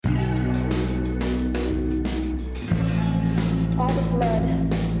the blood,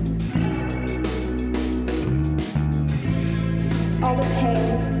 all the pain,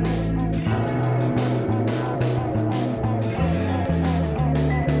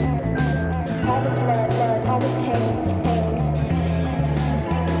 all the blood, all the pain.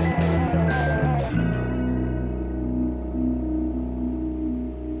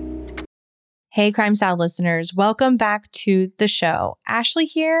 Hey, Crime Salad listeners, welcome back to the show. Ashley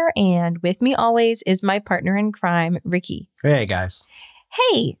here, and with me always is my partner in crime, Ricky. Hey, guys.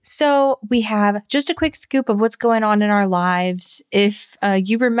 Hey, so we have just a quick scoop of what's going on in our lives. If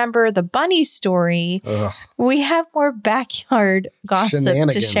you remember the bunny story, we have more backyard gossip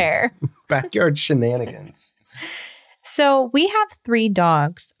to share. Backyard shenanigans. So we have 3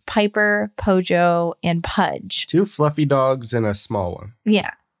 dogs, Piper, Pojo, and Pudge. 2 fluffy dogs and a small one.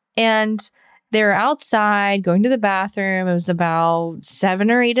 Yeah. And they're outside going to the bathroom. It was about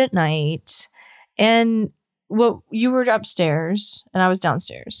 7 or 8 at night. And you were upstairs and I was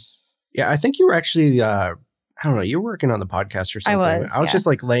downstairs. Yeah, I think you were actually, I don't know, you were working on the podcast or something. I was just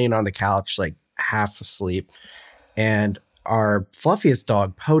like laying on the couch, like half asleep. And our fluffiest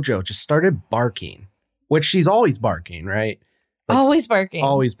dog, Pojo, just started barking, which she's always barking, right? Like, always barking.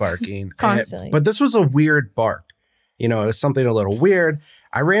 Always barking. Constantly. But this was a weird bark. You know, it was something a little weird.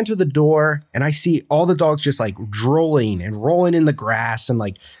 I ran to the door and I see all the dogs just like drooling and rolling in the grass and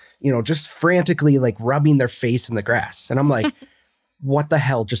like, you know, just frantically like rubbing their face in the grass. And I'm like, what the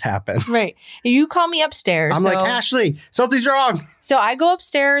hell just happened? Right. You call me upstairs. I'm like, Ashley, something's wrong. So I go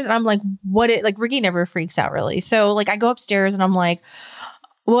upstairs and I'm like, Ricky never freaks out really. So like I go upstairs and I'm like,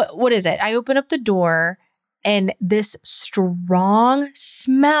 what is it? I open up the door and this strong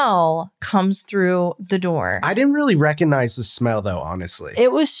smell comes through the door. I didn't really recognize the smell, though, honestly.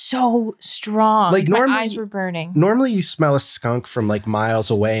 It was so strong. Like my eyes were burning. Normally, you smell a skunk from like miles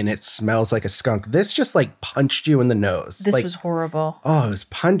away and it smells like a skunk. This just like punched you in the nose. This like, was horrible. Oh, it was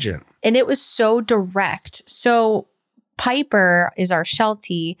pungent. And it was so direct. So Piper is our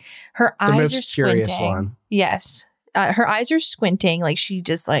Sheltie. Her eyes are squinting. The most curious one. Yes. Her eyes are squinting. Like she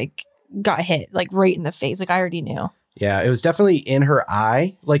just like got hit like right in the face. Like I already knew. Yeah, it was definitely in her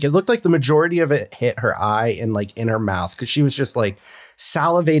eye. Like it looked like the majority of it hit her eye and like in her mouth because she was just like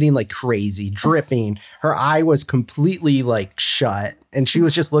salivating like crazy, dripping. Her eye was completely like shut and she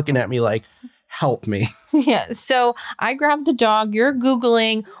was just looking at me like, help me. Yeah. So I grabbed the dog. You're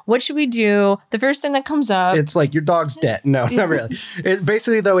Googling, what should we do? The first thing that comes up. It's like your dog's dead. No, not really.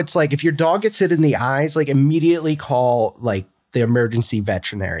 Basically, though, it's like if your dog gets hit in the eyes, like immediately call like the emergency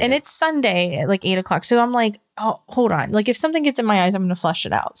veterinarian. And it's Sunday at like 8 o'clock. So I'm like, oh, hold on. Like if something gets in my eyes, I'm going to flush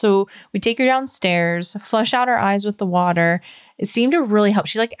it out. So we take her downstairs, flush out her eyes with the water. It seemed to really help.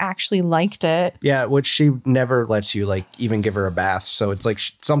 She like actually liked it. Yeah, which she never lets you like even give her a bath. So it's like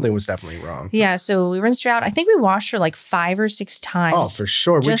something was definitely wrong. Yeah, so we rinsed her out. I think we washed her like 5 or 6 times. Oh, for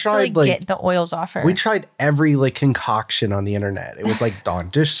sure. Just we tried to get the oils off her. We tried every like concoction on the internet. It was like Dawn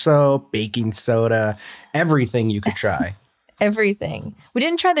dish soap, baking soda, everything you could try. Everything. We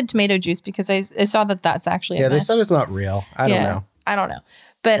didn't try the tomato juice because I saw that that's actually they said it's not real. I don't know. I don't know.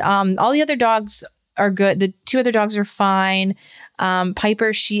 But all the other dogs are good. The 2 other dogs are fine.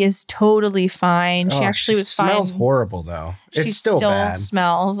 Piper, she is totally fine. She actually was fine. Smells horrible though. It's still bad.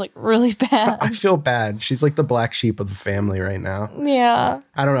 Smells like really bad. I feel bad. She's like the black sheep of the family right now. Yeah.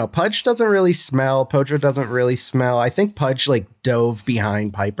 I don't know. Pudge doesn't really smell. Pojo doesn't really smell. I think Pudge like dove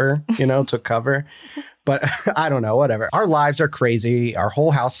behind Piper, took cover. But I don't know, whatever. Our lives are crazy. Our whole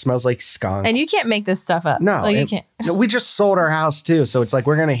house smells like skunk. And you can't make this stuff up. No. You can't. We just sold our house too. So it's like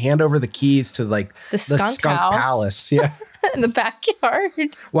we're going to hand over the keys to like the skunk palace. Yeah. In the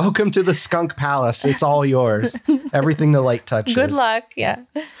backyard. Welcome to the skunk palace. It's all yours. Everything the light touches. Good luck. Yeah.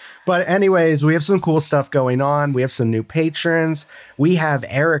 But anyways, we have some cool stuff going on. We have some new patrons. We have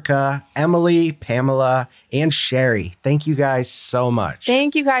Erica, Emily, Pamela, and Sherry. Thank you guys so much.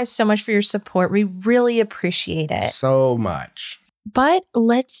 Thank you guys so much for your support. We really appreciate it. So much. But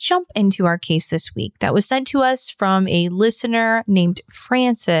let's jump into our case this week that was sent to us from a listener named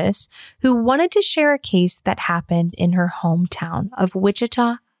Frances, who wanted to share a case that happened in her hometown of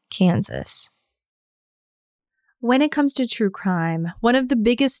Wichita, Kansas. When it comes to true crime, one of the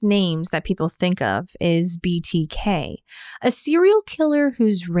biggest names that people think of is BTK, a serial killer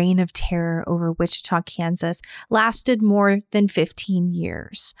whose reign of terror over Wichita, Kansas lasted more than 15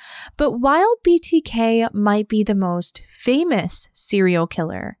 years. But while BTK might be the most famous serial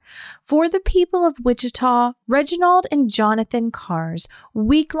killer, for the people of Wichita, Reginald and Jonathan Carr's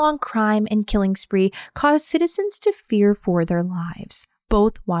week-long crime and killing spree caused citizens to fear for their lives,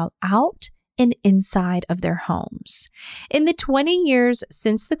 both while out and inside of their homes. In the 20 years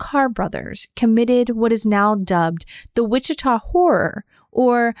since the Carr brothers committed what is now dubbed the Wichita Horror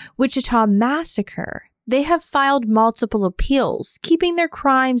or Wichita Massacre, they have filed multiple appeals, keeping their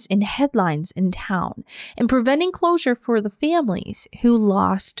crimes in headlines in town and preventing closure for the families who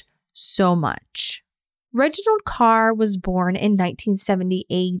lost so much. Reginald Carr was born in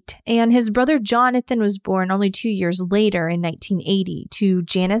 1978, and his brother Jonathan was born only 2 years later in 1980 to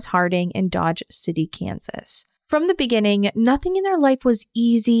Janice Harding in Dodge City, Kansas. From the beginning, nothing in their life was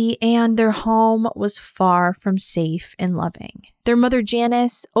easy, and their home was far from safe and loving. Their mother,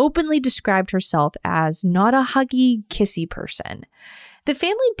 Janice, openly described herself as not a huggy, kissy person. The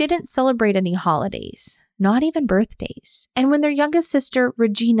family didn't celebrate any holidays, not even birthdays. And when their youngest sister,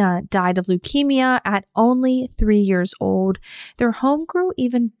 Regina, died of leukemia at only 3 years old, their home grew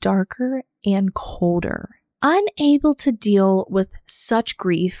even darker and colder. Unable to deal with such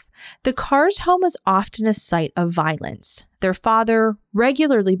grief, the Carr's home was often a site of violence. Their father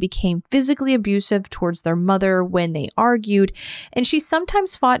regularly became physically abusive towards their mother when they argued, and she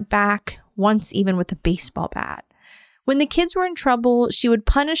sometimes fought back, once even with a baseball bat. When the kids were in trouble, she would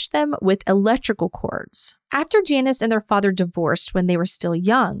punish them with electrical cords. After Janice and their father divorced when they were still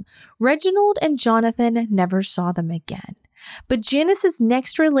young, Reginald and Jonathan never saw them again. But Janice's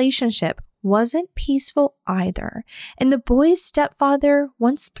next relationship wasn't peaceful either, and the boys' stepfather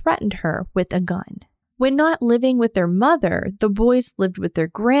once threatened her with a gun. When not living with their mother, the boys lived with their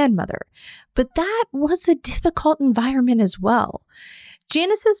grandmother, but that was a difficult environment as well.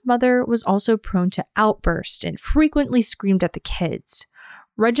 Janice's mother was also prone to outbursts and frequently screamed at the kids.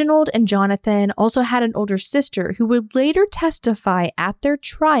 Reginald and Jonathan also had an older sister who would later testify at their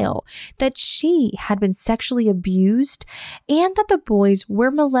trial that she had been sexually abused and that the boys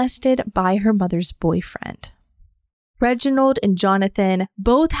were molested by her mother's boyfriend. Reginald and Jonathan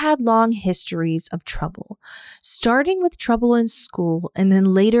both had long histories of trouble, starting with trouble in school and then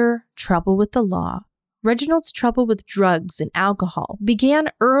later trouble with the law. Reginald's trouble with drugs and alcohol began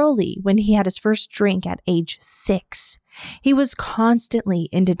early when he had his first drink at age 6. He was constantly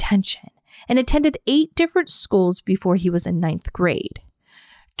in detention and attended 8 different schools before he was in 9th grade.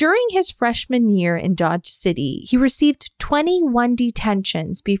 During his freshman year in Dodge City, he received 21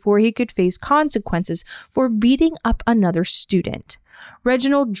 detentions before he could face consequences for beating up another student.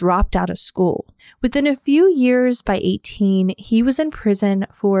 Reginald dropped out of school. Within a few years, by 18, he was in prison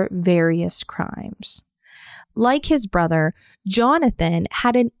for various crimes. Like his brother, Jonathan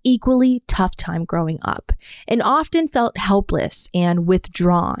had an equally tough time growing up and often felt helpless and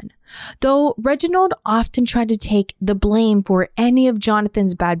withdrawn. Though Reginald often tried to take the blame for any of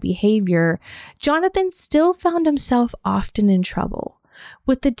Jonathan's bad behavior, Jonathan still found himself often in trouble.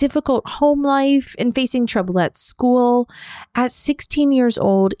 With the difficult home life and facing trouble at school, at 16 years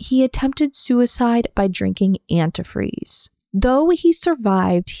old, he attempted suicide by drinking antifreeze. Though he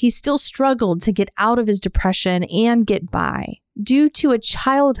survived, he still struggled to get out of his depression and get by. Due to a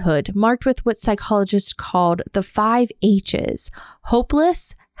childhood marked with what psychologists called the 5 H's: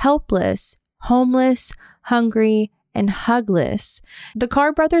 hopeless, helpless, homeless, hungry, and hugless, the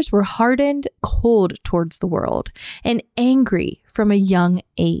Carr brothers were hardened, cold towards the world, and angry from a young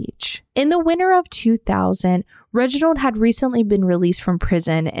age. In the winter of 2000, Reginald had recently been released from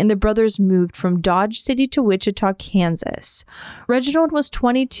prison, and the brothers moved from Dodge City to Wichita, Kansas. Reginald was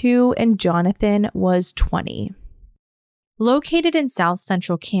 22 and Jonathan was 20. Located in south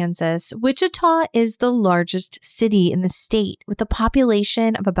central Kansas, Wichita is the largest city in the state with a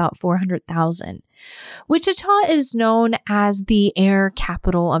population of about 400,000. Wichita is known as the air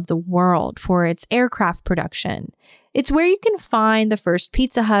capital of the world for its aircraft production. It's where you can find the first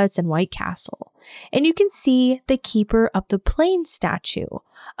Pizza Huts and White Castle, and you can see the Keeper of the Plains statue,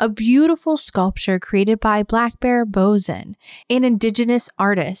 a beautiful sculpture created by Black Bear Boson, an indigenous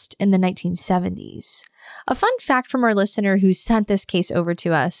artist in the 1970s. A fun fact from our listener who sent this case over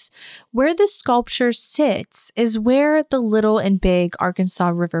to us: where the sculpture sits is where the Little and Big Arkansas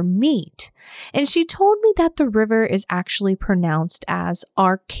River meet. And she told me that the river is actually pronounced as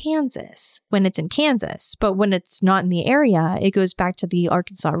Arkansas when it's in Kansas, but when it's not in the area, it goes back to the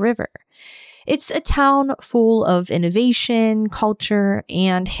Arkansas River. It's a town full of innovation, culture,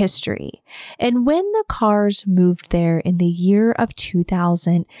 and history. And when the Carrs moved there in the year of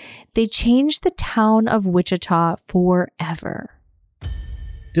 2000, they changed the town of Wichita forever.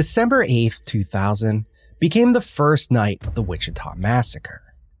 December 8th, 2000 became the first night of the Wichita Massacre.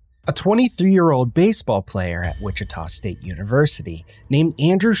 A 23-year-old baseball player at Wichita State University named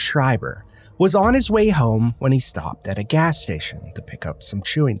Andrew Schreiber was on his way home when he stopped at a gas station to pick up some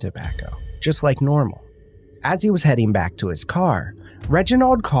chewing tobacco, just like normal. As he was heading back to his car,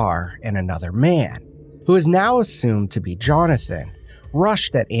 Reginald Carr and another man, who is now assumed to be Jonathan,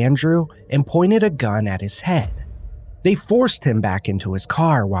 rushed at Andrew and pointed a gun at his head. They forced him back into his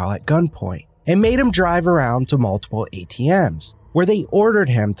car while at gunpoint and made him drive around to multiple ATMs, where they ordered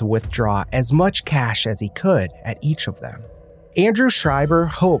him to withdraw as much cash as he could at each of them. Andrew Schreiber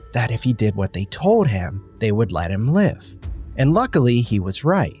hoped that if he did what they told him, they would let him live. And luckily, he was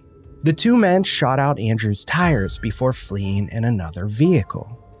right. The two men shot out Andrew's tires before fleeing in another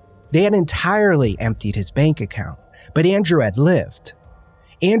vehicle. They had entirely emptied his bank account, but Andrew had lived.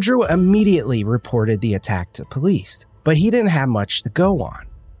 Andrew immediately reported the attack to police, but he didn't have much to go on.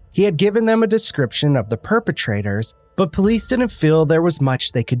 He had given them a description of the perpetrators, but police didn't feel there was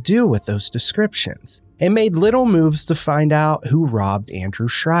much they could do with those descriptions, and made little moves to find out who robbed Andrew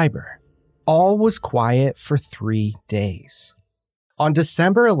Schreiber. All was quiet for 3 days. On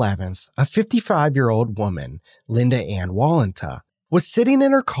December 11th, a 55-year-old woman, Linda Ann Wallenta, was sitting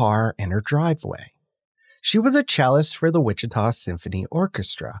in her car in her driveway. She was a cellist for the Wichita Symphony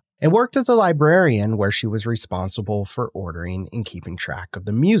Orchestra and worked as a librarian where she was responsible for ordering and keeping track of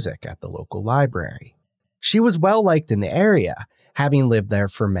the music at the local library. She was well liked in the area, having lived there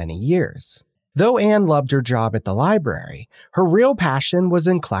for many years. Though Anne loved her job at the library, her real passion was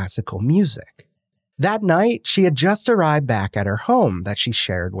in classical music. That night, she had just arrived back at her home that she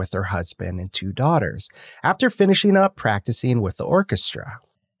shared with her husband and 2 daughters after finishing up practicing with the orchestra.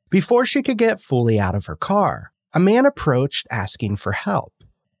 Before she could get fully out of her car, a man approached asking for help.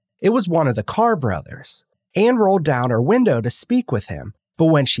 It was one of the Carr brothers. Anne rolled down her window to speak with him, but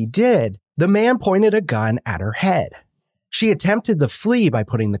when she did, the man pointed a gun at her head. She attempted to flee by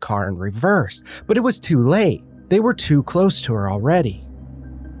putting the car in reverse, but it was too late. They were too close to her already.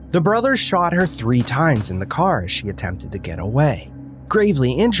 The brothers shot her 3 times in the car as she attempted to get away.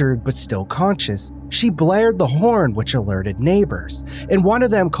 Gravely injured but still conscious, she blared the horn which alerted neighbors, and one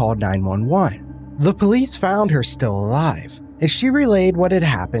of them called 911. The police found her still alive, and she relayed what had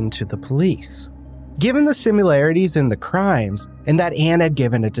happened to the police. Given the similarities in the crimes, and that Anne had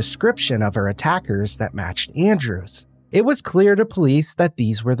given a description of her attackers that matched Andrew's, it was clear to police that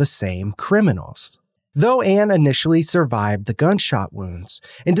these were the same criminals. Though Anne initially survived the gunshot wounds,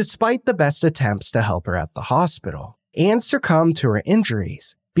 and despite the best attempts to help her at the hospital, Anne succumbed to her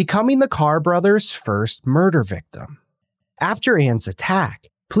injuries, becoming the Carr brothers' first murder victim. After Anne's attack,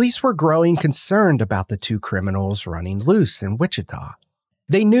 police were growing concerned about the 2 criminals running loose in Wichita.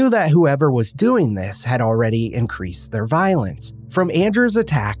 They knew that whoever was doing this had already increased their violence, from Andrew's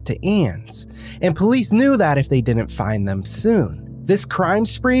attack to Anne's, and police knew that if they didn't find them soon, this crime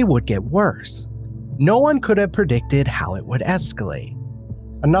spree would get worse. No one could have predicted how it would escalate.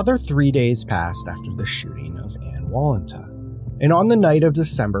 Another 3 days passed after the shooting of Anne Wallenta, and on the night of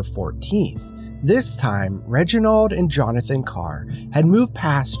December 14th, this time Reginald and Jonathan Carr had moved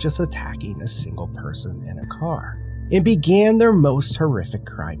past just attacking a single person in a car, and began their most horrific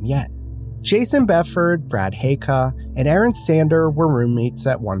crime yet. Jason Bedford, Brad Hayka, and Aaron Sander were roommates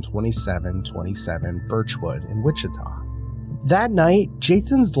at 12727 Birchwood in Wichita. That night,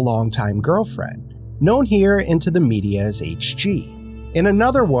 Jason's longtime girlfriend, known here into the media as HG, and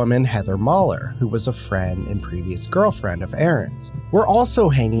another woman, Heather Mahler, who was a friend and previous girlfriend of Aaron's, were also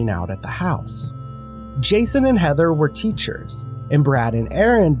hanging out at the house. Jason and Heather were teachers, and Brad and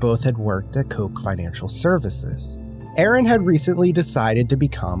Aaron both had worked at Koch Financial Services. Aaron had recently decided to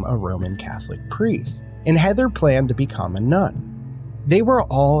become a Roman Catholic priest, and Heather planned to become a nun. They were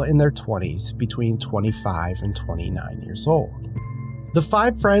all in their 20s, between 25 and 29 years old. The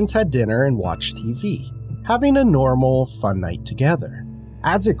 5 friends had dinner and watched TV, having a normal, fun night together.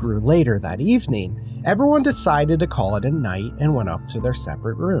 As it grew later that evening, everyone decided to call it a night and went up to their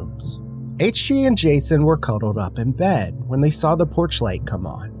separate rooms. HG and Jason were cuddled up in bed when they saw the porch light come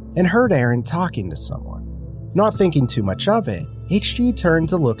on and heard Aaron talking to someone. Not thinking too much of it, HG turned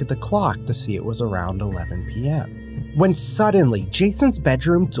to look at the clock to see it was around 11 p.m. when suddenly Jason's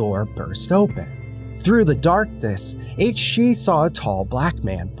bedroom door burst open. Through the darkness, HG saw a tall black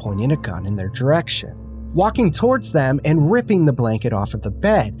man pointing a gun in their direction. Walking towards them and ripping the blanket off of the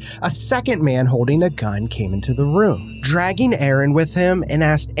bed, a second man holding a gun came into the room, dragging Aaron with him, and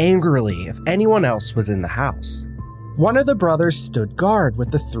asked angrily if anyone else was in the house. One of the brothers stood guard with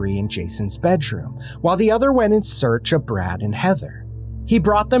the 3 in Jason's bedroom, while the other went in search of Brad and Heather. He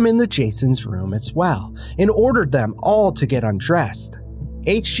brought them into Jason's room as well, and ordered them all to get undressed.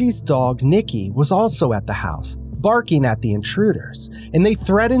 HG's dog, Nikki, was also at the house, barking at the intruders, and they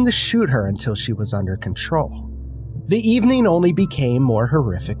threatened to shoot her until she was under control. The evening only became more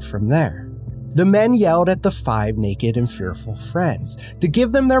horrific from there. The men yelled at the 5 naked and fearful friends to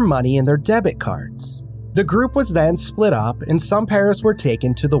give them their money and their debit cards. The group was then split up, and some pairs were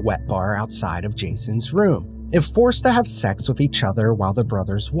taken to the wet bar outside of Jason's room and forced to have sex with each other while the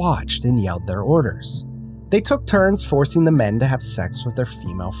brothers watched and yelled their orders. They took turns forcing the men to have sex with their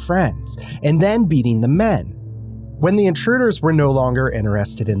female friends and then beating the men. When the intruders were no longer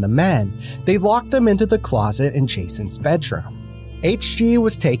interested in the men, they locked them into the closet in Jason's bedroom. HG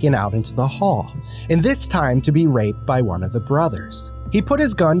was taken out into the hall, and this time to be raped by one of the brothers. He put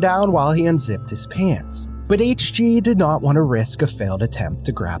his gun down while he unzipped his pants, but HG did not want to risk a failed attempt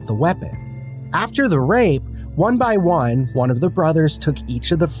to grab the weapon. After the rape, one by one of the brothers took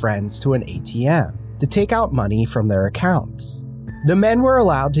each of the friends to an ATM to take out money from their accounts. The men were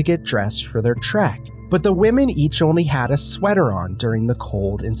allowed to get dressed for their trek, but the women each only had a sweater on during the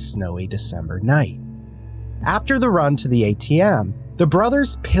cold and snowy December night. After the run to the ATM, the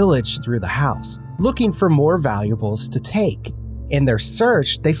brothers pillaged through the house, looking for more valuables to take. In their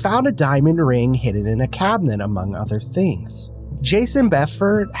search, they found a diamond ring hidden in a cabinet, among other things. Jason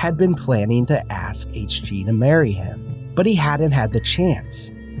Bedford had been planning to ask HG to marry him, but he hadn't had the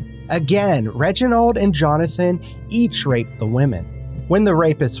chance. Again, Reginald and Jonathan each raped the women. When the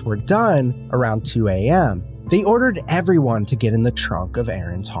rapists were done, around 2 a.m., they ordered everyone to get in the trunk of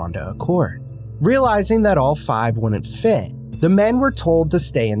Aaron's Honda Accord. Realizing that all 5 wouldn't fit, the men were told to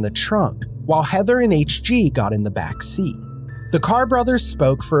stay in the trunk, while Heather and HG got in the back seat. The Carr brothers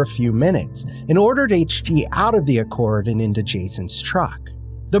spoke for a few minutes and ordered HG out of the Accord and into Jason's truck.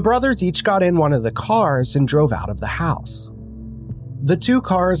 The brothers each got in one of the cars and drove out of the house. The 2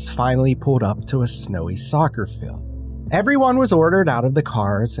 cars finally pulled up to a snowy soccer field. Everyone was ordered out of the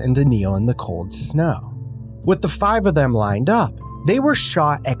cars and to kneel in the cold snow. With the 5 of them lined up, they were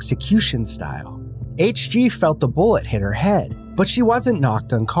shot execution style. HG felt the bullet hit her head, but she wasn't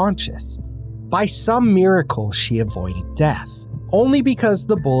knocked unconscious. By some miracle, she avoided death, only because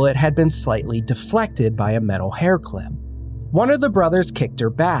the bullet had been slightly deflected by a metal hair clip. One of the brothers kicked her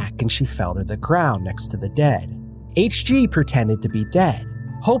back and she fell to the ground next to the dead. HG pretended to be dead,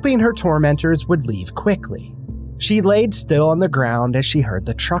 hoping her tormentors would leave quickly. She laid still on the ground as she heard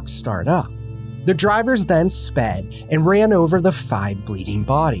the truck start up. The drivers then sped and ran over the 5 bleeding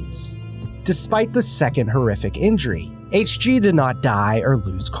bodies. Despite the second horrific injury, HG did not die or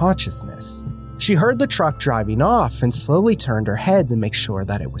lose consciousness. She heard the truck driving off and slowly turned her head to make sure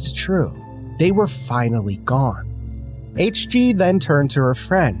that it was true. They were finally gone. HG then turned to her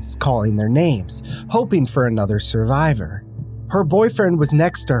friends, calling their names, hoping for another survivor. Her boyfriend was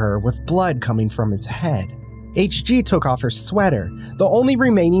next to her with blood coming from his head. HG took off her sweater, the only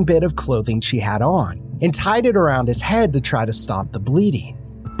remaining bit of clothing she had on, and tied it around his head to try to stop the bleeding.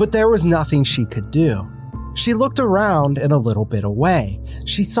 But there was nothing she could do. She looked around, and a little bit away,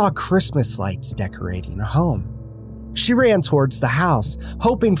 she saw Christmas lights decorating a home. She ran towards the house,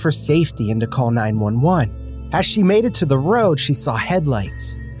 hoping for safety and to call 911. As she made it to the road, she saw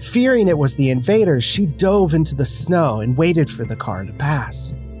headlights. Fearing it was the invaders, she dove into the snow and waited for the car to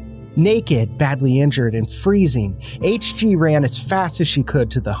pass. Naked, badly injured, and freezing, HG ran as fast as she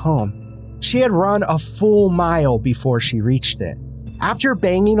could to the home. She had run a full mile before she reached it. After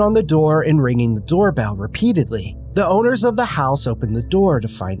banging on the door and ringing the doorbell repeatedly, the owners of the house opened the door to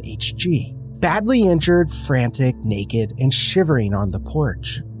find HG, badly injured, frantic, naked, and shivering on the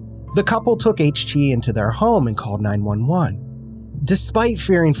porch. The couple took HG into their home and called 911. Despite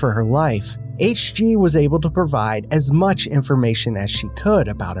fearing for her life, HG was able to provide as much information as she could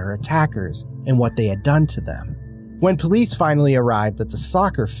about her attackers and what they had done to them. When police finally arrived at the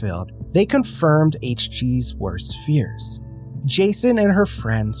soccer field, they confirmed HG's worst fears. Jason and her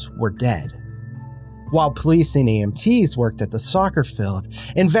friends were dead. While police and EMTs worked at the soccer field,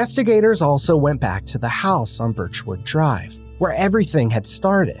 investigators also went back to the house on Birchwood Drive, where everything had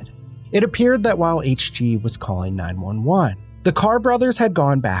started. It appeared that while HG was calling 911, the Carr brothers had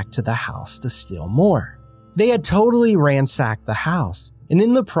gone back to the house to steal more. They had totally ransacked the house, and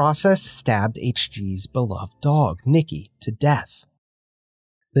in the process stabbed HG's beloved dog, Nikki, to death.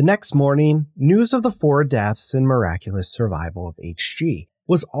 The next morning, news of the 4 deaths and miraculous survival of HG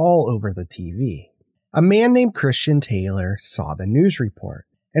was all over the TV. A man named Christian Taylor saw the news report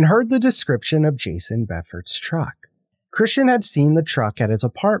and heard the description of Jason Bedford's truck. Christian had seen the truck at his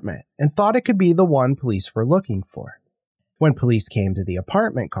apartment and thought it could be the one police were looking for. When police came to the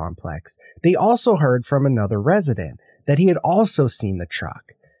apartment complex, they also heard from another resident that he had also seen the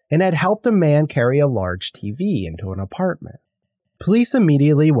truck and had helped a man carry a large TV into an apartment. Police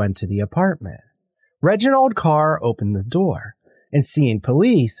immediately went to the apartment. Reginald Carr opened the door and, seeing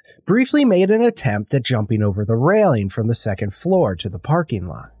police, briefly made an attempt at jumping over the railing from the second floor to the parking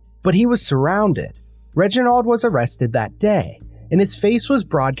lot. But he was surrounded. Reginald was arrested that day, and his face was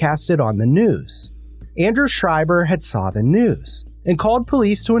broadcasted on the news. Andrew Schreiber had saw the news and called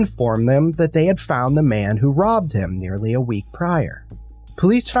police to inform them that they had found the man who robbed him nearly a week prior.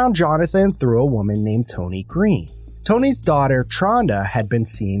 Police found Jonathan through a woman named Tony Green. Tony's daughter, Tronda, had been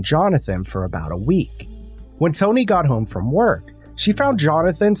seeing Jonathan for about a week. When Tony got home from work, she found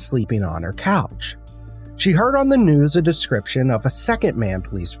Jonathan sleeping on her couch. She heard on the news a description of a second man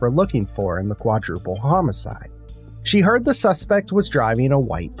police were looking for in the quadruple homicide. She heard the suspect was driving a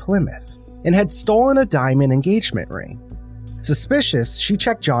white Plymouth and had stolen a diamond engagement ring. Suspicious, she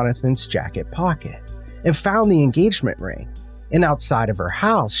checked Jonathan's jacket pocket and found the engagement ring, and outside of her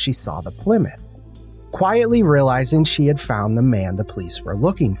house, she saw the Plymouth. Quietly realizing she had found the man the police were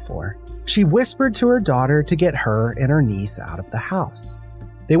looking for, she whispered to her daughter to get her and her niece out of the house.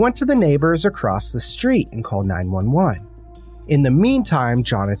 They went to the neighbors across the street and called 911. In the meantime,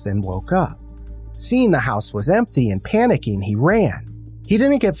 Jonathan woke up. Seeing the house was empty and panicking, he ran. He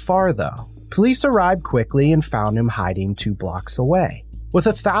didn't get far though. Police arrived quickly and found him hiding 2 blocks away, with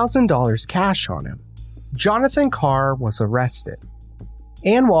 $1,000 cash on him. Jonathan Carr was arrested.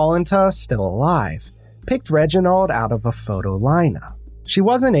 Ann Wallenta, still alive, picked Reginald out of a photo lineup. She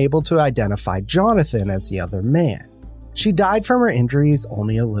wasn't able to identify Jonathan as the other man. She died from her injuries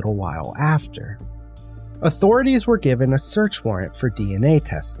only a little while after. Authorities were given a search warrant for DNA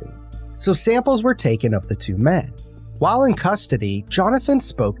testing, so samples were taken of the 2 men. While in custody, Jonathan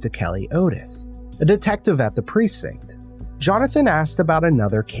spoke to Kelly Otis, a detective at the precinct. Jonathan asked about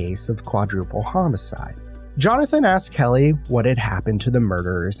another case of quadruple homicide. Jonathan asked Kelly what had happened to the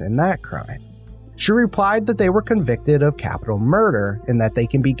murderers in that crime. She replied that they were convicted of capital murder and that they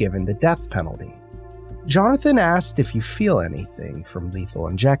can be given the death penalty. Jonathan asked if you feel anything from lethal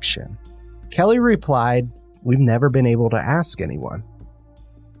injection. Kelly replied, "We've never been able to ask anyone."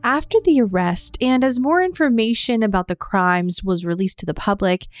 After the arrest, and as more information about the crimes was released to the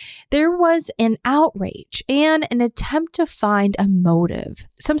public, there was an outrage and an attempt to find a motive.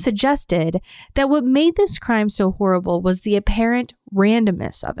 Some suggested that what made this crime so horrible was the apparent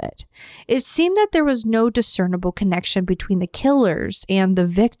randomness of it. It seemed that there was no discernible connection between the killers and the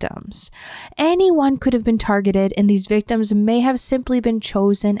victims. Anyone could have been targeted, and these victims may have simply been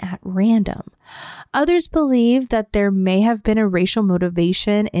chosen at random. Others believe that there may have been a racial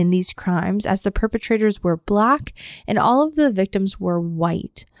motivation in these crimes, as the perpetrators were Black and all of the victims were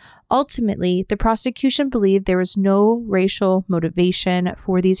white. Ultimately, the prosecution believed there was no racial motivation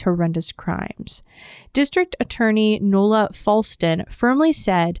for these horrendous crimes. District Attorney Nola Falston firmly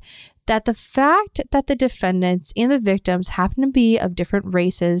said that the fact that the defendants and the victims happen to be of different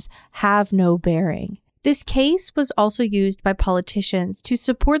races have no bearing. This case was also used by politicians to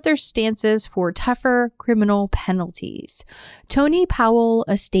support their stances for tougher criminal penalties. Tony Powell,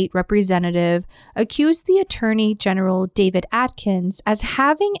 a state representative, accused the Attorney General David Atkins as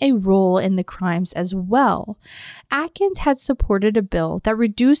having a role in the crimes as well. Atkins had supported a bill that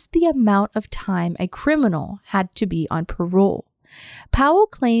reduced the amount of time a criminal had to be on parole. Powell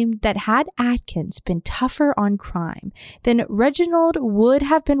claimed that had Atkins been tougher on crime, then Reginald would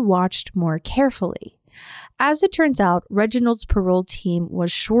have been watched more carefully. As it turns out, Reginald's parole team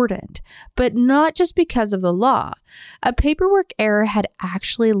was shortened, but not just because of the law. A paperwork error had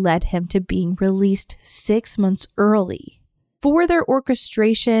actually led him to being released 6 months early. For their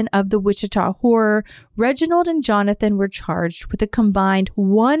orchestration of the Wichita horror, Reginald and Jonathan were charged with a combined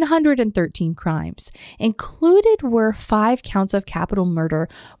 113 crimes. Included were 5 counts of capital murder,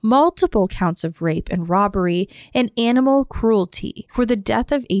 multiple counts of rape and robbery, and animal cruelty for the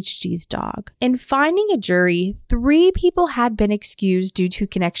death of HG's dog. In finding a jury, 3 people had been excused due to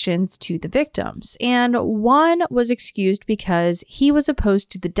connections to the victims, and 1 was excused because he was opposed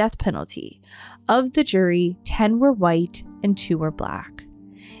to the death penalty. Of the jury, 10 were white and 2 were Black.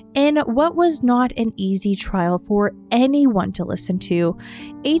 In what was not an easy trial for anyone to listen to,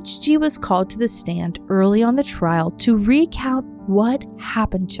 HG was called to the stand early on the trial to recount what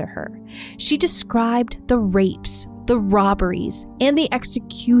happened to her. She described the rapes, the robberies, and the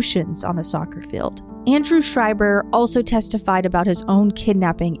executions on the soccer field. Andrew Schreiber also testified about his own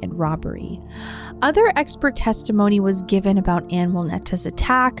kidnapping and robbery. Other expert testimony was given about Ann Wallenta's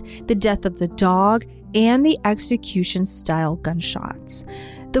attack, the death of the dog, and the execution-style gunshots.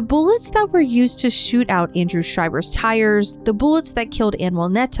 The bullets that were used to shoot out Andrew Schreiber's tires, the bullets that killed Ann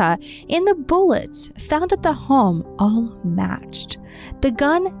Wallenta, and the bullets found at the home all matched. The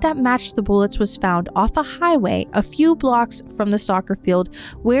gun that matched the bullets was found off a highway a few blocks from the soccer field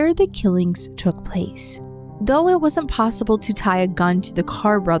where the killings took place. Though it wasn't possible to tie a gun to the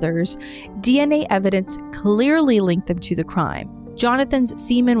Carr brothers, DNA evidence clearly linked them to the crime. Jonathan's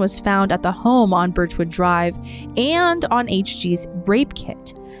semen was found at the home on Birchwood Drive and on HG's rape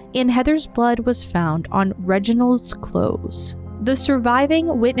kit, and Heather's blood was found on Reginald's clothes. The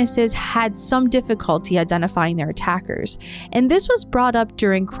surviving witnesses had some difficulty identifying their attackers, and this was brought up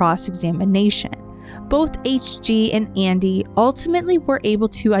during cross-examination. Both HG and Andy ultimately were able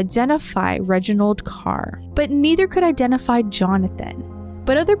to identify Reginald Carr, but neither could identify Jonathan.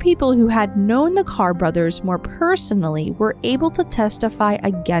 But other people who had known the Carr brothers more personally were able to testify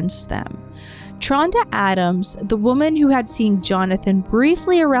against them. Tronda Adams, the woman who had seen Jonathan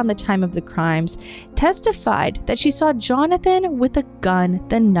briefly around the time of the crimes, testified that she saw Jonathan with a gun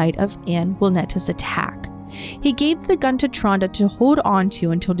the night of Ann Wilnetta's attack. He gave the gun to Tronda to hold on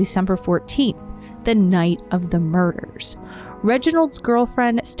to until December 14th, the night of the murders. Reginald's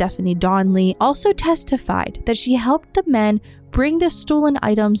girlfriend, Stephanie Donnelly, also testified that she helped the men bring the stolen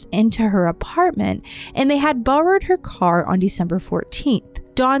items into her apartment, and they had borrowed her car on December 14th.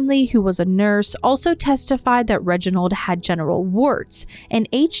 Donnelly, who was a nurse, also testified that Reginald had genital warts, and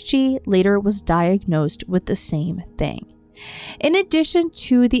HG later was diagnosed with the same thing. In addition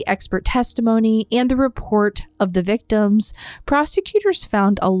to the expert testimony and the report of the victims, prosecutors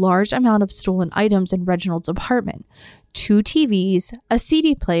found a large amount of stolen items in Reginald's apartment: 2 TVs, a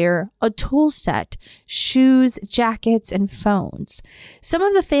CD player, a tool set, shoes, jackets, and phones. Some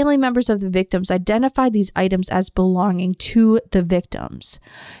of the family members of the victims identified these items as belonging to the victims.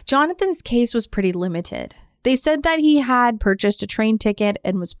 Jonathan's case was pretty limited. They said that he had purchased a train ticket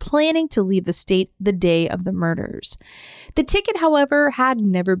and was planning to leave the state the day of the murders. The ticket, however, had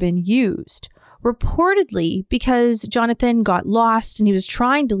never been used, reportedly because Jonathan got lost and he was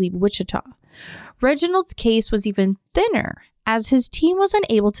trying to leave Wichita. Reginald's case was even thinner, as his team was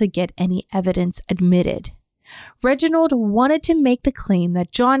unable to get any evidence admitted. Reginald wanted to make the claim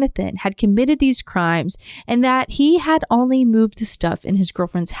that Jonathan had committed these crimes and that he had only moved the stuff in his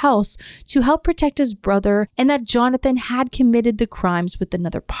girlfriend's house to help protect his brother, and that Jonathan had committed the crimes with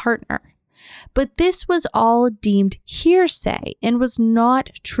another partner. But this was all deemed hearsay and was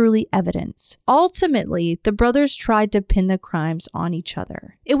not truly evidence. Ultimately, the brothers tried to pin the crimes on each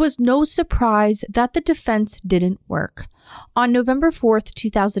other. It was no surprise that the defense didn't work. On November 4th,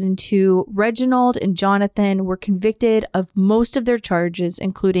 2002, Reginald and Jonathan were convicted of most of their charges,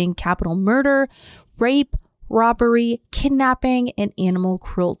 including capital murder, rape, robbery, kidnapping, and animal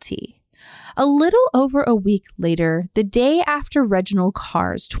cruelty. A little over a week later, the day after Reginald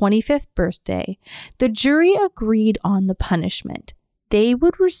Carr's 25th birthday, the jury agreed on the punishment. They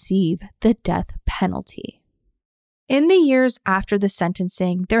would receive the death penalty. In the years after the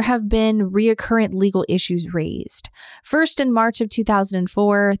sentencing, there have been recurrent legal issues raised. First, in March of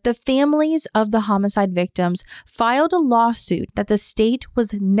 2004, the families of the homicide victims filed a lawsuit that the state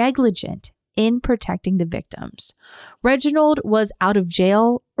was negligent in protecting the victims. Reginald was out of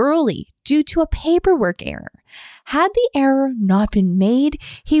jail early due to a paperwork error. Had the error not been made,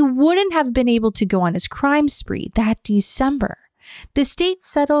 he wouldn't have been able to go on his crime spree that December. The state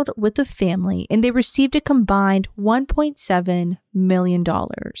settled with the family and they received a combined $1.7 million.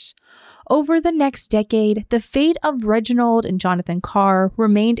 Over the next decade, the fate of Reginald and Jonathan Carr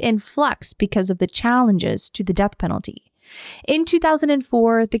remained in flux because of the challenges to the death penalty. In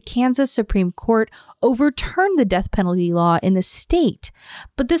 2004, the Kansas Supreme Court overturned the death penalty law in the state,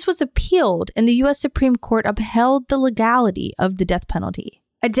 but this was appealed and the U.S. Supreme Court upheld the legality of the death penalty.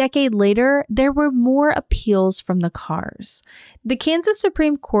 A decade later, there were more appeals from the Carrs. The Kansas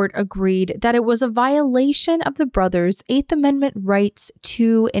Supreme Court agreed that it was a violation of the brothers' Eighth Amendment rights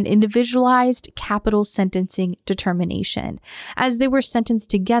to an individualized capital sentencing determination, as they were sentenced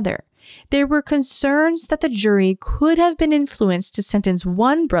together. There were concerns that the jury could have been influenced to sentence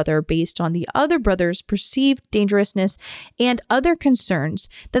one brother based on the other brother's perceived dangerousness, and other concerns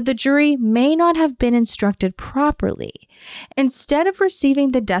that the jury may not have been instructed properly. Instead of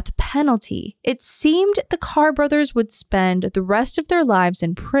receiving the death penalty, it seemed the Carr brothers would spend the rest of their lives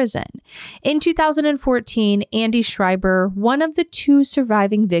in prison. In 2014, Andy Schreiber, one of the 2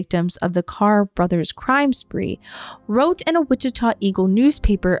 surviving victims of the Carr brothers' crime spree, wrote in a Wichita Eagle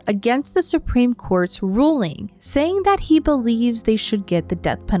newspaper against the Supreme Court's ruling, saying that he believes they should get the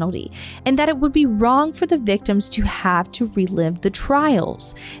death penalty and that it would be wrong for the victims to have to relive the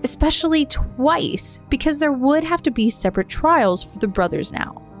trials, especially twice, because there would have to be separate trials for the brothers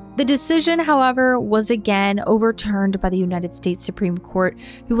now. The decision, however, was again overturned by the United States Supreme Court,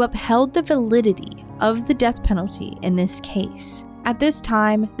 who upheld the validity of the death penalty in this case. At this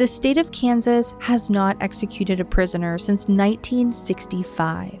time, the state of Kansas has not executed a prisoner since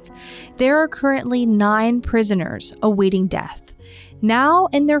 1965. There are currently 9 prisoners awaiting death. Now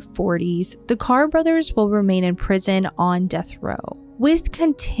in their 40s, the Carr brothers will remain in prison on death row. With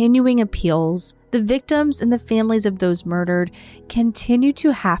continuing appeals, the victims and the families of those murdered continue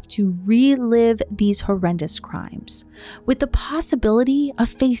to have to relive these horrendous crimes, with the possibility of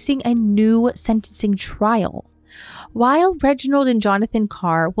facing a new sentencing trial. While Reginald and Jonathan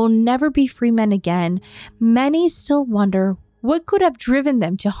Carr will never be free men again, many still wonder what could have driven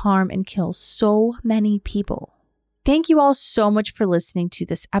them to harm and kill so many people. Thank you all so much for listening to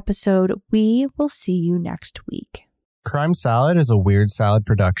this episode. We will see you next week. Crime Salad is a Weird Salad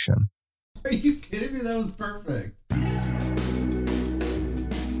production. Are you kidding me? That was perfect.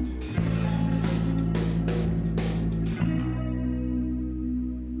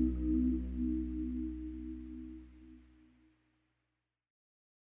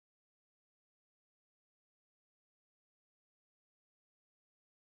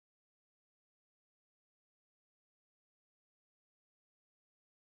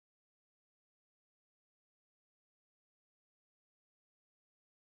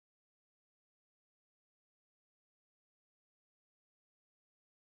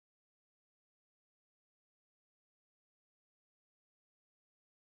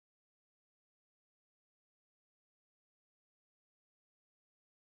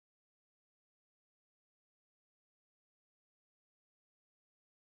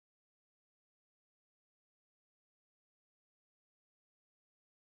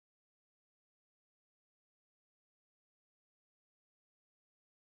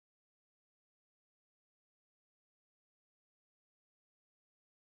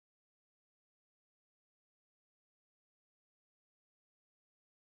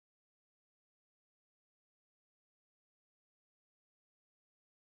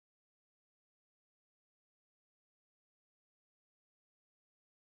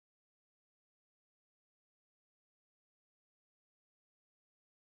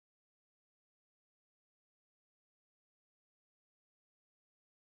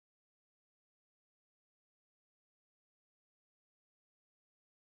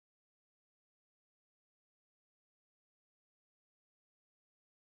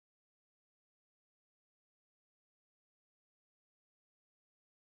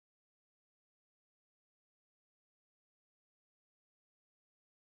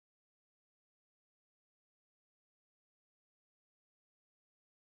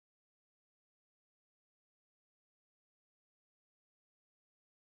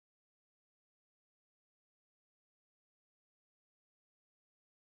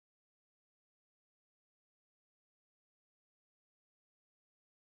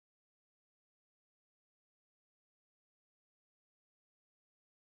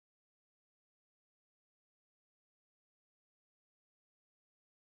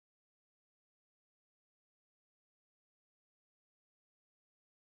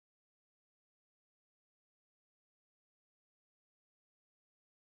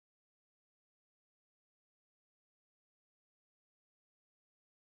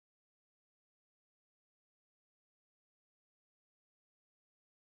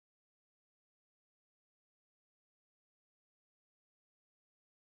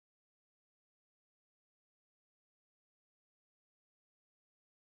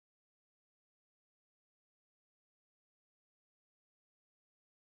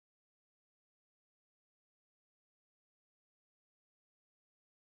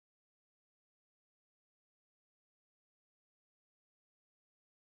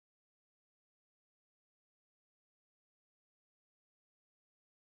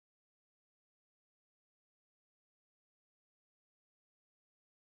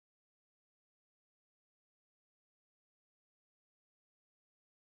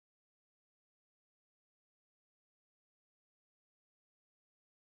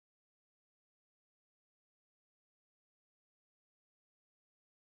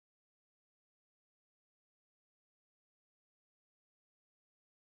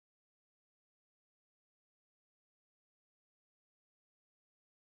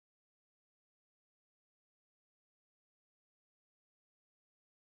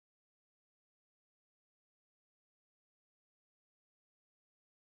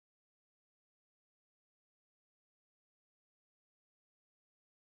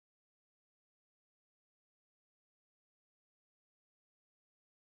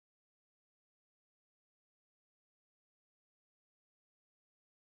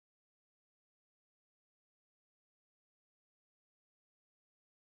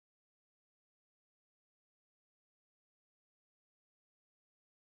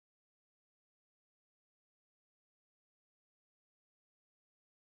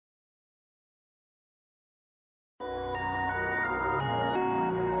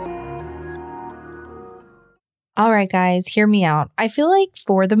 All right, guys, hear me out. I feel like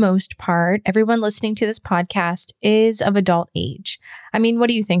for the most part, everyone listening to this podcast is of adult age. I mean, what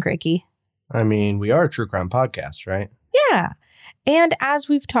do you think, Ricky? I mean, we are a true crime podcast, right? Yeah. And as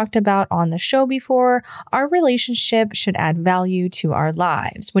we've talked about on the show before, our relationship should add value to our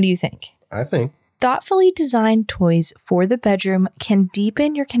lives. What do you think? I think. Thoughtfully designed toys for the bedroom can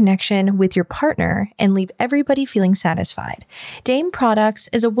deepen your connection with your partner and leave everybody feeling satisfied. Dame Products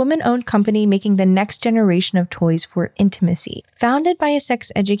is a woman-owned company making the next generation of toys for intimacy. Founded by a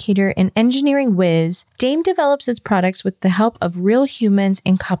sex educator and engineering whiz, Dame develops its products with the help of real humans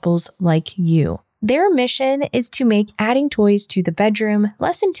and couples like you. Their mission is to make adding toys to the bedroom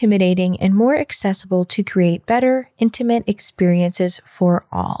less intimidating and more accessible to create better, intimate experiences for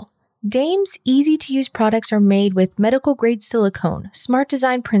all. Dame's easy-to-use products are made with medical-grade silicone, smart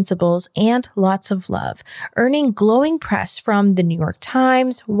design principles, and lots of love, earning glowing press from the New York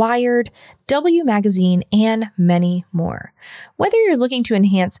Times, Wired, W Magazine, and many more. Whether you're looking to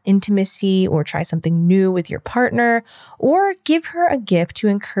enhance intimacy or try something new with your partner, or give her a gift to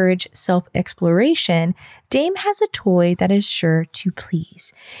encourage self-exploration, Dame has a toy that is sure to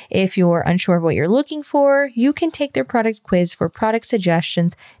please. If you're unsure of what you're looking for, you can take their product quiz for product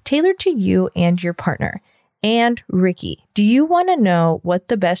suggestions tailored to you and your partner. And Ricky, do you want to know what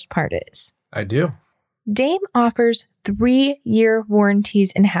the best part is? I do. Dame offers 3-year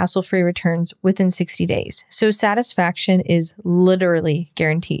warranties and hassle-free returns within 60 days. So satisfaction is literally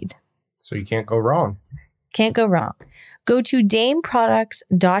guaranteed. So you can't go wrong. Can't go wrong. Go to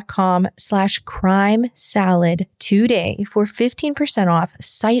dameproducts.com/crime salad today for 15% off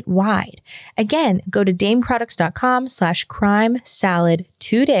site-wide. Again, go to dameproducts.com/crime salad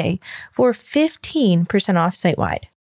today for 15% off site-wide.